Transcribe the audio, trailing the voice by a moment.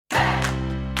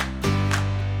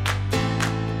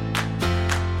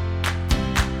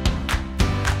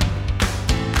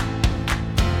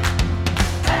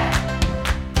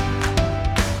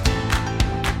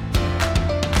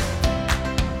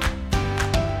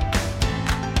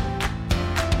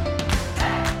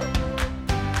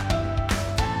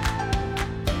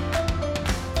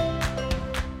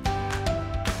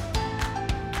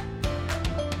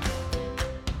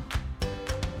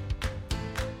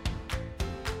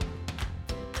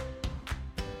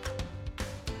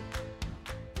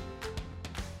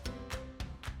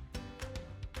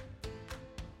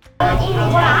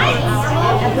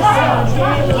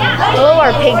Hello,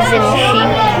 our pigs and sheep.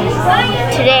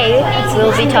 Today,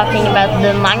 we'll be talking about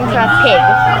the Minecraft pig,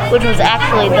 which was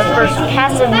actually the first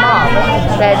passive mob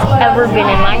that has ever been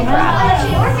in Minecraft.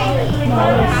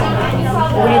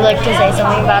 Would you like to say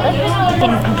something about it?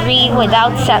 Can breed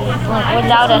without a separate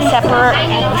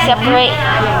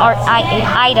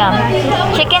item.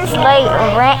 Chickens lay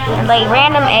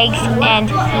random eggs, and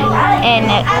an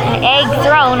egg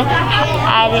thrown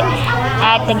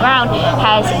at the ground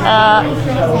has a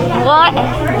 1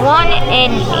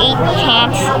 in 8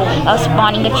 chance of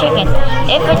spawning a chicken.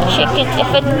 If a chick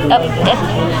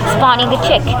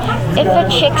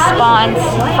spawns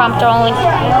from a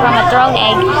thrown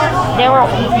egg,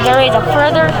 there is a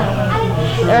further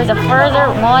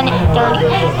 1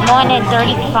 in 32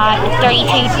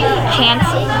 chance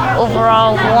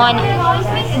overall,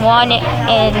 1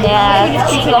 in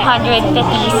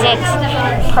 256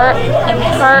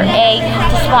 per egg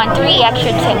to spawn 3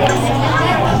 extra chickens.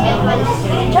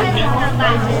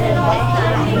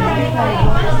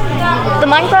 The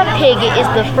Minecraft pig is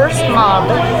the first mob,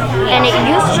 and it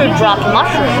used to drop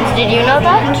mushrooms. Did you know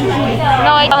that?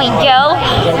 No, I mean Joe.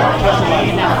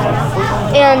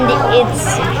 And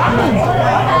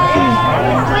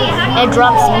it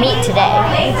drops meat today.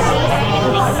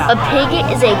 A pig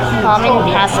is a common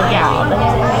passive mob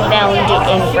found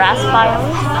in grass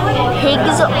biomes.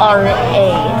 Pigs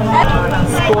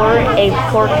score a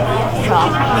pork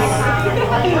chop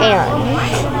and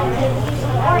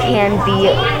can be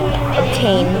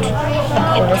obtained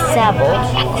with a saddle,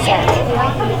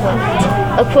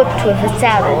 equipped with a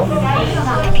saddle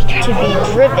to be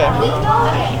driven.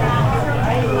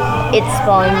 It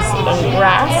spawns in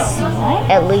grass,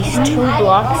 at least 2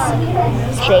 blocks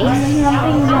space.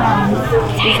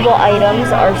 Usable items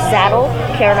are saddle,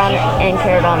 carrot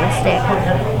on a stick.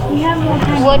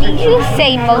 What did you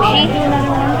say, Moshi?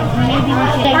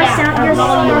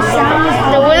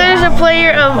 The Wither is a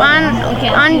player of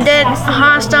undead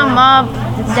hostile mob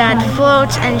that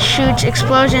floats and shoots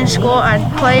explosion skull at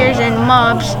players and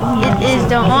mobs. It is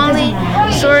the only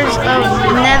source of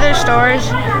nether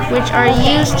stars which are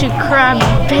used to craft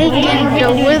bacon. The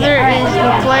Wither is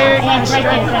a player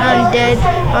undead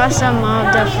hostile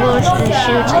mob that floats and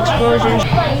shoots explosions.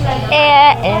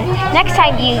 And next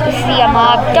time you see a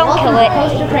mob, don't kill it.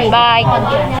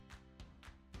 Bye.